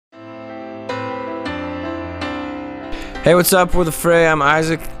Hey, what's up? We're the Fray. I'm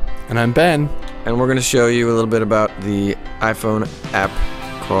Isaac. And I'm Ben. And we're going to show you a little bit about the iPhone app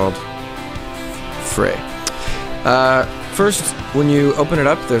called Fray. First, when you open it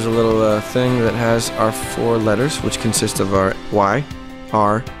up, there's a little thing that has our 4 letters, which consist of our Y,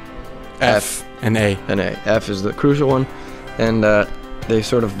 R, F, and A. And A. F is the crucial one. And they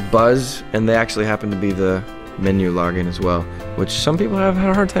sort of buzz, and they actually happen to be the menu login as well, which some people have had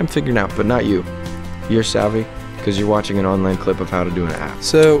a hard time figuring out, but not you. You're savvy because you're watching an online clip of how to do an app.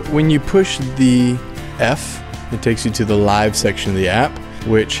 So when you push the F, it takes you to the live section of the app,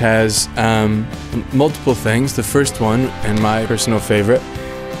 which has multiple things. The first one, and my personal favorite,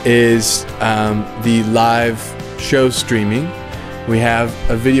 is the live show streaming. We have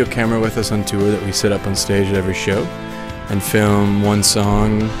a video camera with us on tour that we set up on stage at every show and film one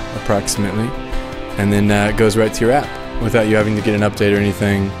song approximately, and then it goes right to your app without you having to get an update or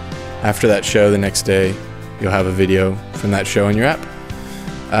anything. After that show the next day, you'll have a video from that show in your app.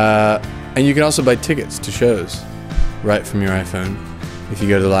 And you can also buy tickets to shows right from your iPhone. If you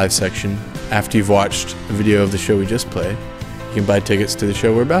go to the live section, after you've watched a video of the show we just played, you can buy tickets to the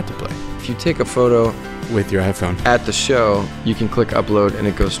show we're about to play. If you take a photo with your iPhone at the show, you can click upload and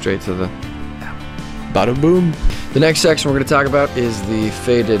it goes straight to the app. Bada boom. The next section we're going to talk about is the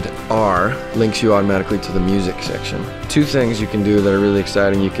faded R. Links you automatically to the music section. 2 things you can do that are really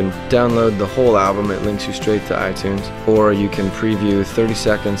exciting. You can download the whole album, it links you straight to iTunes, or you can preview 30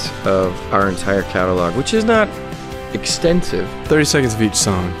 seconds of our entire catalog, which is not extensive. 30 seconds of each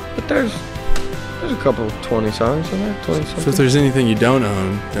song. But there's a couple 20 songs in there, 20 something. So if there's anything you don't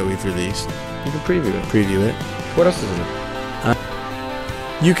own that we've released, you can preview it. Preview it. What else is in it?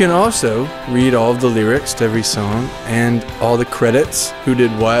 You can also read all of the lyrics to every song and all the credits, who did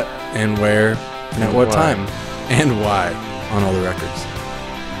what and where and at what time and why on all the records.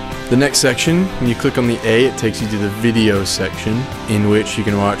 The next section, when you click on the A, it takes you to the video section, in which you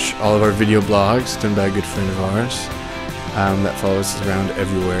can watch all of our video blogs done by a good friend of ours that follows us around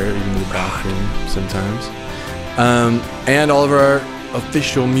everywhere, even the bathroom sometimes. And all of our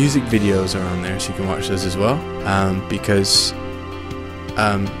official music videos are on there, so you can watch those as well, because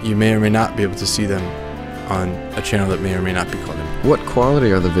you may or may not be able to see them on a channel that may or may not be called in. What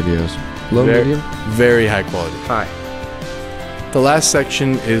quality are the videos? Low, medium? Very high quality. High. The last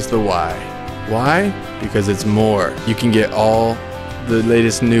section is the why. Why? Because it's more. You can get all the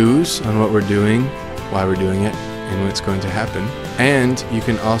latest news on what we're doing, why we're doing it, and when it's going to happen. And you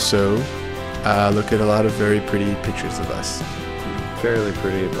can also look at a lot of very pretty pictures of us. Fairly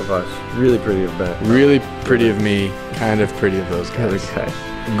pretty of us. Really pretty of Ben. Really pretty of me. Kind of pretty of those guys.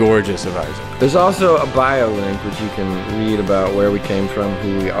 Gorgeous of Isaac. There's also a bio link which you can read about where we came from,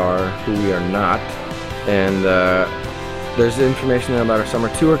 who we are not. And there's information there about our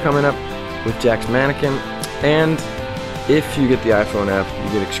summer tour coming up with Jack's Mannequin. And if you get the iPhone app,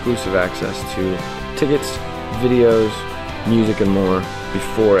 you get exclusive access to tickets, videos, music, and more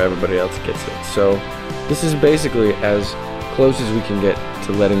before everybody else gets it. So this is basically as close as we can get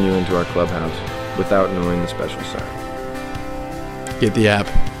to letting you into our clubhouse without knowing the special sign. Get the app.